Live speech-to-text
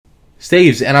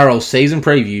Steve's NRL Season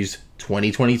Previews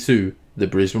 2022, the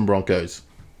Brisbane Broncos.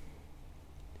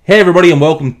 Hey everybody and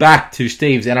welcome back to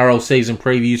Steve's NRL Season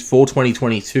Previews for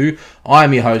 2022. I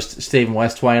am your host, Stephen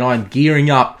Westway, and I am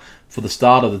gearing up for the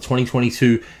start of the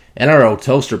 2022 NRL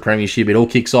Telstra Premiership. It all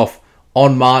kicks off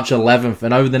on March 11th,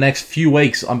 and over the next few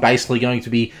weeks, I'm basically going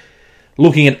to be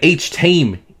looking at each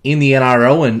team in the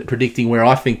NRL and predicting where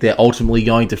I think they're ultimately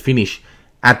going to finish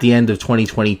at the end of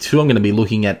 2022. I'm going to be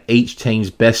looking at each team's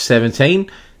best 17,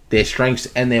 their strengths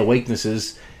and their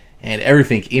weaknesses, and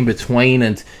everything in between.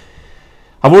 And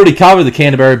I've already covered the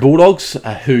Canterbury Bulldogs,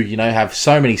 who, have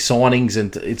so many signings,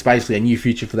 and it's basically a new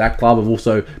future for that club. I've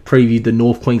also previewed the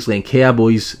North Queensland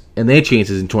Cowboys and their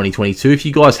chances in 2022. If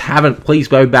you guys haven't, please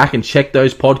go back and check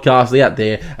those podcasts out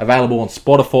there, available on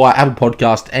Spotify, Apple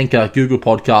Podcast, Anchor, Google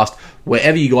Podcast,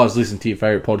 wherever you guys listen to your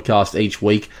favourite podcast each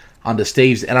week, under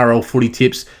Steve's NRL Footy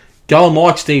Tips. Go and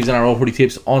like Steve's NRL Footy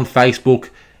Tips on Facebook.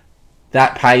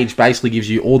 That page basically gives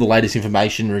you all the latest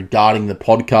information regarding the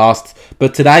podcast.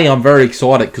 But today I'm very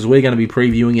excited because we're going to be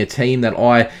previewing a team that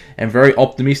I am very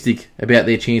optimistic about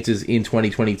their chances in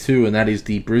 2022, and that is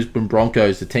the Brisbane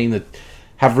Broncos, the team that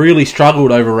have really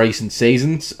struggled over recent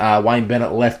seasons. Wayne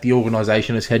Bennett left the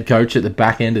organisation as head coach at the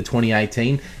back end of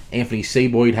 2018. Anthony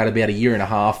Seibold had about a year and a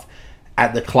half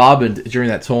at the club, and during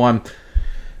that time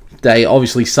they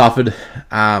obviously suffered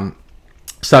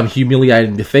some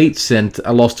humiliating defeats and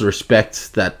a loss of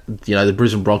respect that, the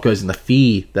Brisbane Broncos and the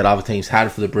fear that other teams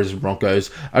had for the Brisbane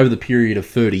Broncos over the period of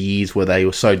 30 years where they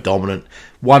were so dominant,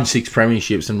 won 6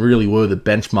 premierships and really were the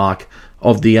benchmark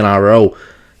of the NRL.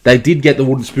 They did get the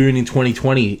wooden spoon in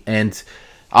 2020, and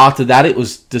after that it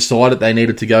was decided they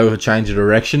needed to go with a change of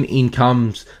direction. In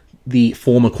comes the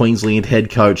former Queensland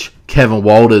head coach, Kevin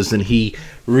Walters, and he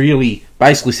really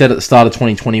basically said at the start of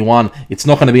 2021, it's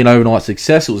not going to be an overnight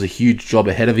success. It was a huge job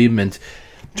ahead of him, and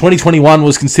 2021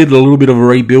 was considered a little bit of a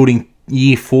rebuilding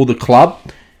year for the club.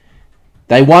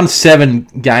 They won 7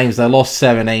 games, they lost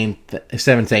 17,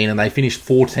 and they finished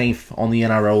 14th on the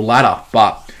NRL ladder.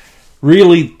 But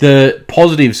really, the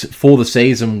positives for the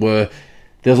season were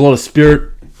there was a lot of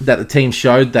spirit that the team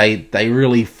showed. They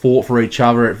really fought for each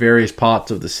other at various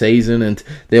parts of the season, and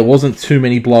there wasn't too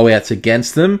many blowouts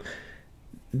against them.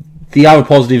 The other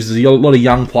positives is a lot of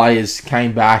young players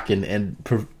came back and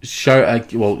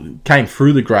came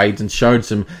through the grades and showed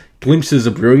some glimpses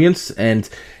of brilliance. And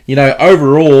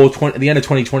overall, at the end of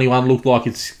 2021 looked like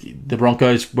the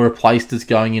Broncos were a place that's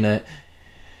going in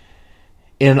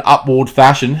an upward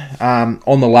fashion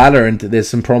on the ladder, and there's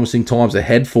some promising times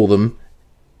ahead for them.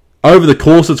 Over the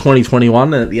course of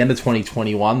 2021 and at the end of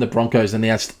 2021, the Broncos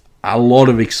announced a lot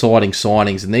of exciting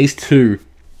signings, and these two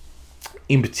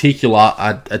in particular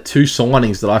are 2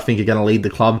 signings that I think are going to lead the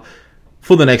club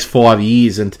for the next 5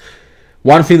 years. And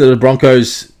one thing that the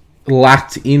Broncos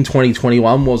lacked in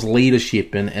 2021 was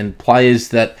leadership and players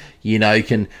that,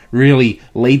 can really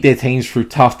lead their teams through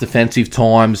tough defensive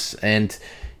times and,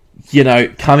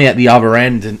 come out the other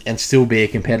end and still be a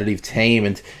competitive team.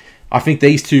 And I think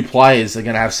these 2 players are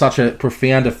going to have such a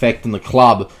profound effect on the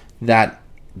club that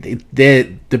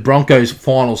the Broncos'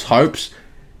 finals hopes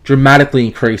dramatically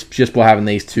increased just by having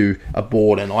these 2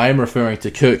 aboard. And I am referring to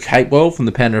Kurt Capewell from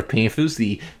the Penrith Panthers,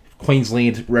 the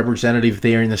Queensland representative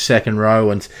there in the second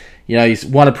row. And, he's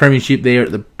won a premiership there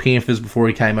at the Panthers before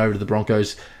he came over to the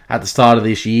Broncos at the start of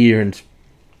this year. And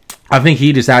I think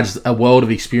he just adds a world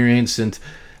of experience and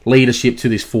leadership to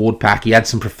this forward pack. He had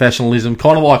some professionalism,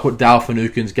 kind of like what Dale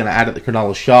Finucane's going to add at the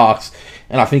Cronulla Sharks.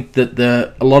 And I think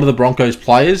that a lot of the Broncos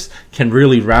players can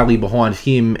really rally behind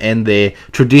him and their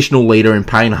traditional leader in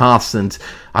Payne Haas. And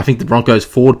I think the Broncos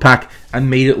forward pack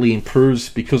immediately improves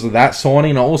because of that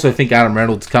signing. And I also think Adam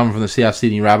Reynolds, coming from the South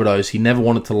Sydney Rabbitohs, he never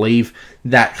wanted to leave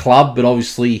that club, but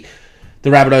obviously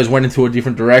the Rabbitohs went into a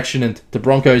different direction, and the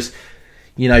Broncos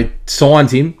signed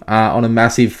him on a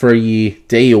massive 3-year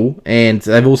deal, and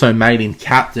they've also made him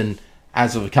captain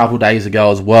as of a couple of days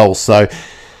ago as well. So,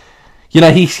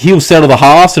 he'll settle the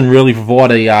Haas and really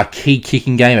provide a key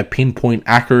kicking game, a pinpoint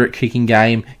accurate kicking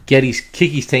game, kick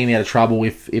his team out of trouble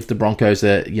if the Broncos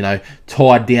are,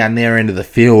 tied down their end of the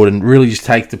field, and really just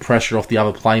take the pressure off the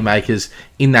other playmakers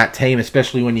in that team,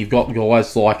 especially when you've got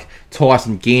guys like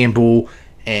Tyson Gamble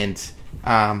and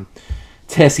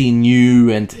Tessie New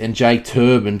and Jake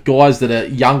Turbin, guys that are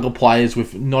younger players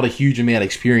with not a huge amount of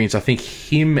experience. I think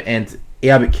him and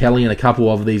Albert Kelly and a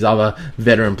couple of these other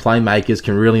veteran playmakers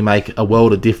can really make a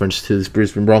world of difference to this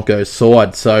Brisbane Broncos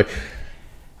side. So,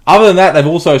 other than that, they've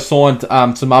also signed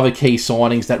some other key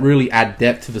signings that really add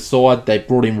depth to the side. They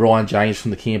brought in Ryan James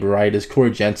from the Canberra Raiders.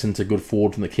 Corey Jensen's a good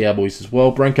forward from the Cowboys as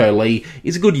well. Brenko Lee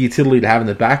is a good utility to have in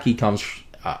the back. He comes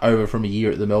over from a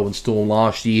year at the Melbourne Storm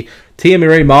last year.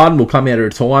 Tia-Marie Martin will come out of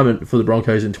retirement for the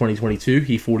Broncos in 2022.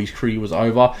 He thought his career was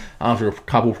over after a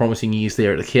couple promising years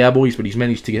there at the Cowboys, but he's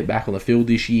managed to get back on the field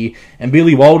this year. And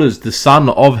Billy Walters, the son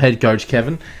of head coach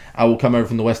Kevin, will come over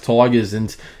from the West Tigers.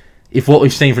 And if what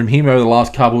we've seen from him over the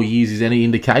last couple of years is any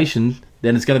indication,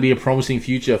 then it's going to be a promising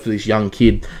future for this young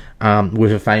kid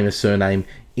with a famous surname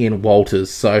in Walters.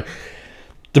 So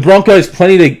the Broncos,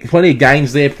 plenty of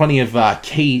games there, plenty of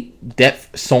key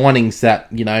depth signings that,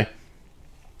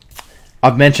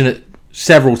 I've mentioned it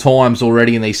several times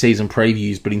already in these season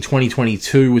previews, but in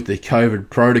 2022 with the COVID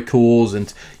protocols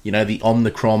and, the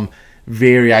Omicron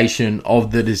variation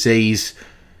of the disease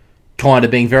kind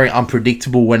of being very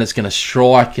unpredictable when it's going to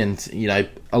strike, and,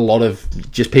 a lot of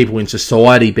just people in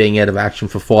society being out of action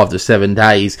for 5 to 7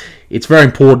 days, it's very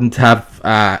important to have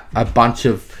a bunch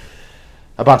of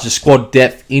squad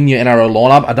depth in your NRL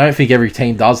lineup. I don't think every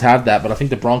team does have that, but I think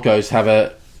the Broncos have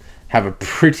a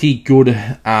pretty good,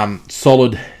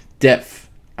 solid depth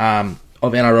of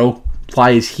NRL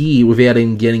players here without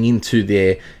even getting into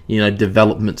their,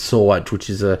 development side, which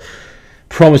is a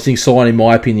promising sign, in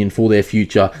my opinion, for their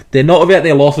future. They're not without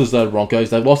their losses, though, the Broncos.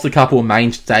 They've lost a couple of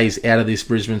mainstays out of this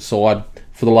Brisbane side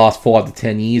for the last 5 to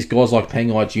 10 years. Guys like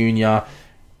Pengai Jr.,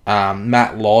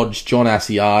 Matt Lodge, John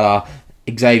Asiata,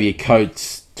 Xavier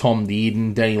Coates, Tom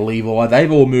Dearden, Danny Levi,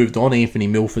 they've all moved on. Anthony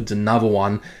Milford's another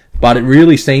one. But it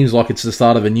really seems like it's the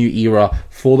start of a new era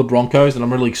for the Broncos, and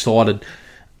I'm really excited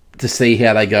to see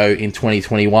how they go in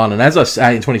 2021. And as I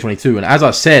say, in 2022, and as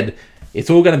I said, it's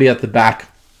all going to be at the back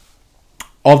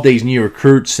of these new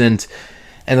recruits and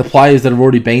the players that have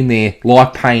already been there,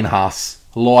 like Payne Haas,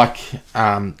 like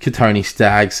Katoni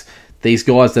Staggs, these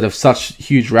guys that have such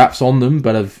huge raps on them,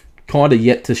 but have kind of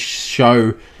yet to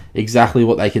show exactly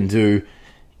what they can do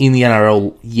in the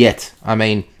NRL yet. I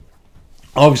mean,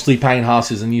 obviously Payne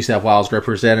Haas is a New South Wales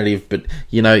representative, but,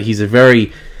 he's a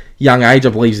very young age. I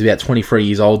believe he's about 23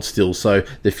 years old still, so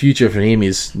the future for him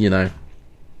is,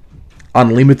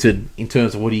 unlimited in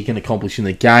terms of what he can accomplish in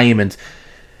the game. And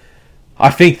I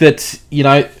think that,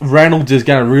 Reynolds is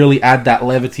going to really add that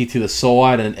levity to the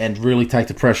side and really take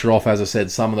the pressure off, as I said,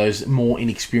 some of those more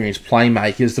inexperienced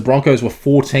playmakers. The Broncos were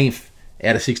 14th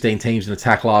out of 16 teams in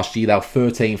attack last year. They were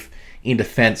 13th in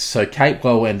defence. So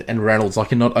Capewell and Reynolds, I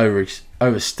cannot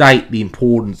overstate the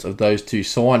importance of those two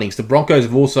signings. The Broncos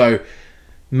have also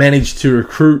managed to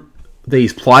recruit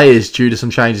these players due to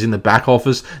some changes in the back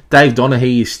office. Dave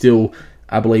Donaghy is still,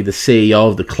 I believe, the CEO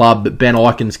of the club, but Ben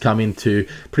Ikin's come in to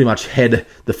pretty much head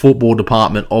the football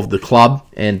department of the club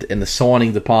and the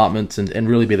signing department and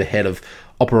really be the head of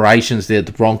operations there at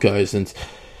the Broncos. And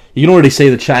you can already see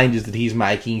the changes that he's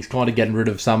making. He's kind of getting rid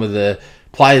of some of the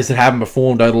players that haven't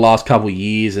performed over the last couple of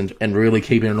years and really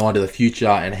keeping an eye to the future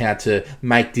and how to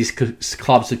make this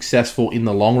club successful in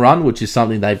the long run, which is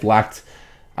something they've lacked,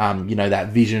 that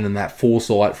vision and that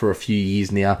foresight for a few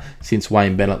years now since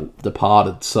Wayne Bennett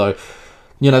departed. So,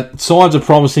 signs are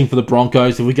promising for the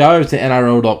Broncos. If we go over to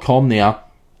NRL.com now,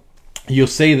 you'll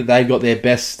see that they've got their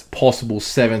best possible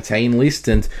 17 list,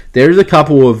 and there is a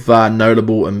couple of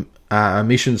notable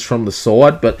omissions from the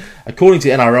side, but according to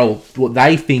NRL, what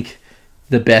they think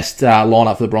the best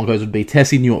lineup for the Broncos would be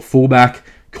Tessie New at fullback,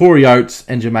 Corey Oates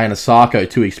and Jermaine Asako,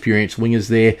 two experienced wingers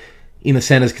there. In the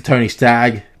centres, Katoni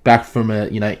Stagg, back from a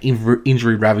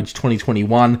injury-ravaged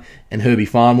 2021, and Herbie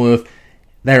Farnworth.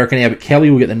 They reckon Albert Kelly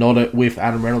will get the nod with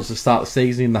Adam Reynolds to start the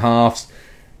season in the halves.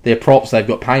 Their props, they've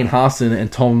got Payne Haas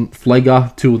and Tom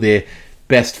Flegler, two of their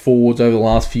best forwards over the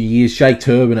last few years. Jake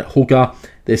Turbin at hooker.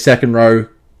 Their second row,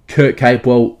 Kurt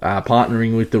Capewell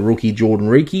partnering with the rookie Jordan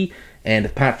Reiki,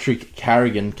 and Patrick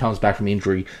Carrigan comes back from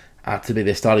injury to be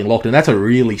their starting lock. And that's a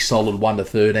really solid 1 to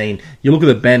 13. You look at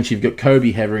the bench, you've got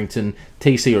Kobe Hetherington,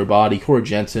 TC Rabadi, Corey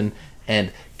Jensen,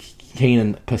 and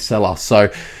Keenan Pasella.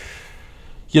 So,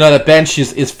 the bench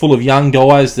is full of young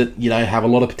guys that, have a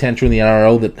lot of potential in the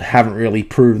NRL that haven't really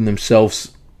proven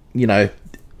themselves,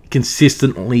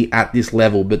 consistently at this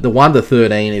level. But the 1 to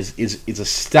 13 is a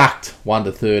stacked 1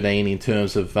 to 13 in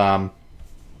terms of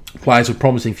players with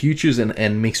promising futures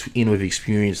and mixed in with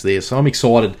experience there. So I'm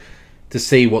excited to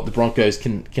see what the Broncos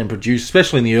can produce,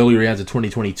 especially in the early rounds of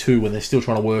 2022 when they're still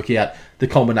trying to work out the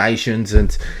combinations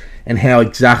and how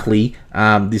exactly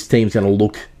this team's going to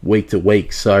look week to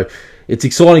week. So it's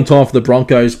exciting time for the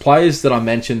Broncos. Players that I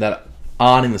mentioned that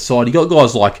aren't in the side, you got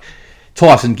guys like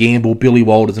Tyson Gamble, Billy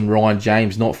Walters and Ryan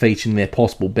James not featuring their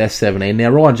possible best 17. Now,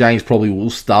 Ryan James probably will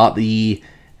start the year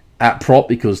at prop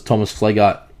because Thomas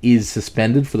Flegler is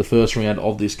suspended for the first round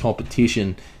of this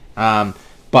competition.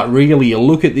 But really, you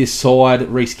look at this side,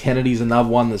 Reece Kennedy's another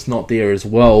one that's not there as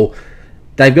well.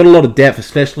 they've got a lot of depth,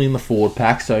 especially in the forward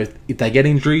pack. So if they get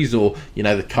injuries or, the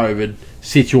COVID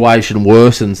situation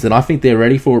worsens, then I think they're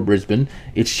ready for it, Brisbane.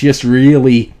 It's just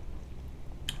really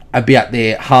about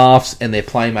their halves and their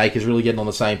playmakers really getting on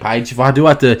the same page. If I do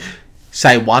have to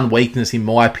say one weakness, in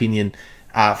my opinion,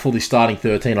 for the starting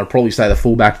 13, I'd probably say the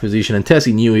fullback position. And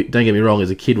Tessie Niu, don't get me wrong, is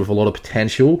a kid with a lot of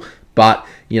potential. But,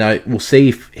 we'll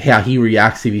see how he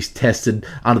reacts if he's tested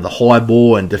under the high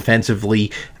ball and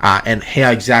defensively, and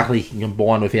how exactly he can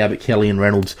combine with Albert Kelly and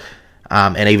Reynolds,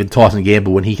 and even Tyson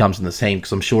Gamble when he comes in the team,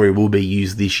 because I'm sure he will be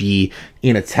used this year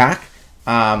in attack.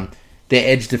 Their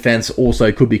edge defense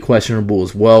also could be questionable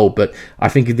as well, but I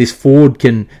think if this forward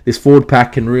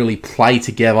pack can really play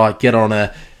together, get on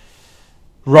a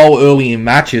roll early in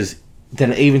matches,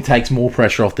 then it even takes more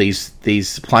pressure off these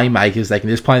playmakers. They can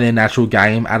just play their natural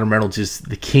game. Adam Reynolds is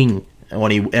the king.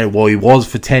 He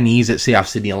was for 10 years at South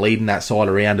Sydney and leading that side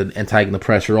around and taking the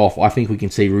pressure off. I think we can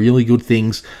see really good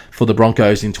things for the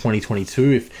Broncos in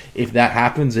 2022 if that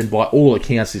happens. And by all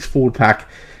accounts, this forward pack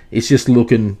is just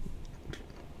looking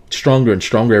stronger and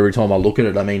stronger every time I look at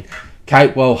it. I mean,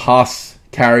 Capewell, Huss,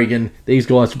 Carrigan, these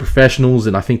guys are professionals,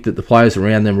 and I think that the players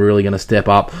around them are really going to step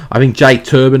up. I think Jake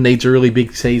Turbin needs a really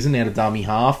big season out of dummy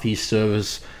half. His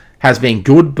service has been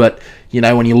good, but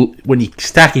when you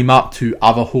stack him up to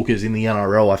other hookers in the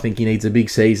NRL, I think he needs a big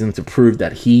season to prove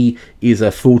that he is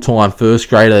a full-time first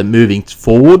grader moving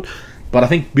forward. But I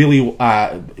think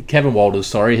Kevin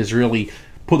Walters, has really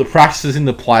put the practices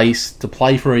into place to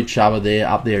play for each other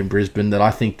up there in Brisbane, that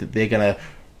I think that they're going to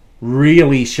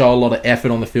really show a lot of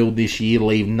effort on the field this year,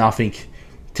 leave nothing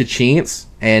to chance.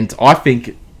 And I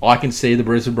think I can see the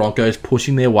Brisbane Broncos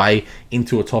pushing their way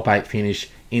into a top 8 finish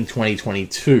in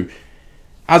 2022.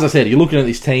 As I said, you're looking at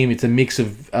this team, it's a mix of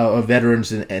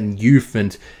veterans and youth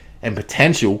and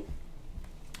potential.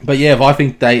 But yeah, if I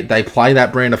think they play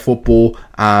that brand of football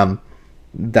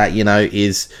that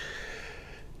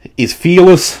is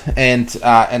fearless, and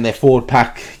their forward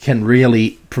pack can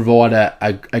really provide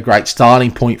a great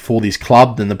starting point for this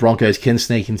club, then the Broncos can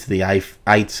sneak into the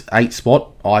eighth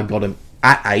spot. I got them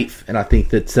at 8th, and I think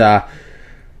that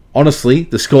honestly,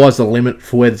 the sky's the limit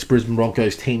for where this Brisbane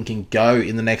Broncos team can go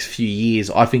in the next few years.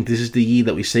 I think this is the year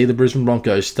that we see the Brisbane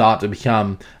Broncos start to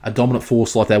become a dominant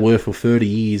force like they were for 30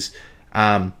 years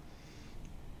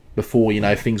before,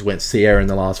 things went sour in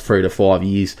the last 3 to 5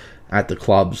 years at the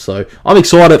club. So I'm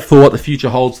excited for what the future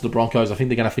holds for the Broncos. I think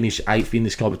they're going to finish 8th in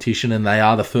this competition, and they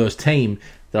are the first team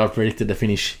that I've predicted to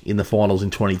finish in the finals in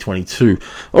 2022.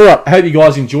 Alright, I hope you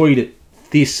guys enjoyed it.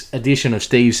 This edition of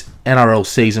Steve's NRL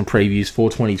season previews for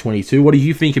 2022. What do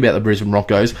you think about the Brisbane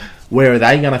Broncos? Where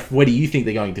do you think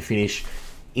they're going to finish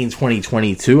in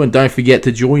 2022? And don't forget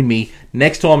to join me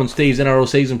next time on Steve's NRL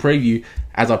season preview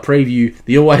as I preview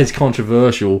the always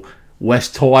controversial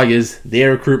West Tigers,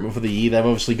 their recruitment for the year. They've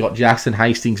obviously got Jackson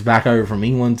Hastings back over from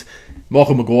England.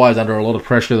 Michael Maguire's under a lot of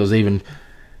pressure. There's even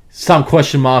some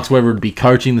question marks whether it'd be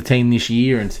coaching the team this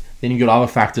year, and then you've got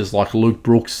other factors like Luke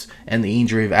Brooks and the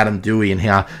injury of Adam Dewey, and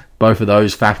how both of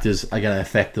those factors are going to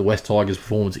affect the West Tigers'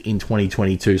 performance in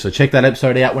 2022. So check that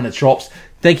episode out when it drops.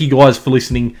 Thank you guys for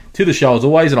listening to the show as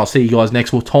always, and I'll see you guys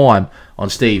next time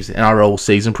on Steve's NRL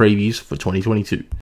season previews for 2022.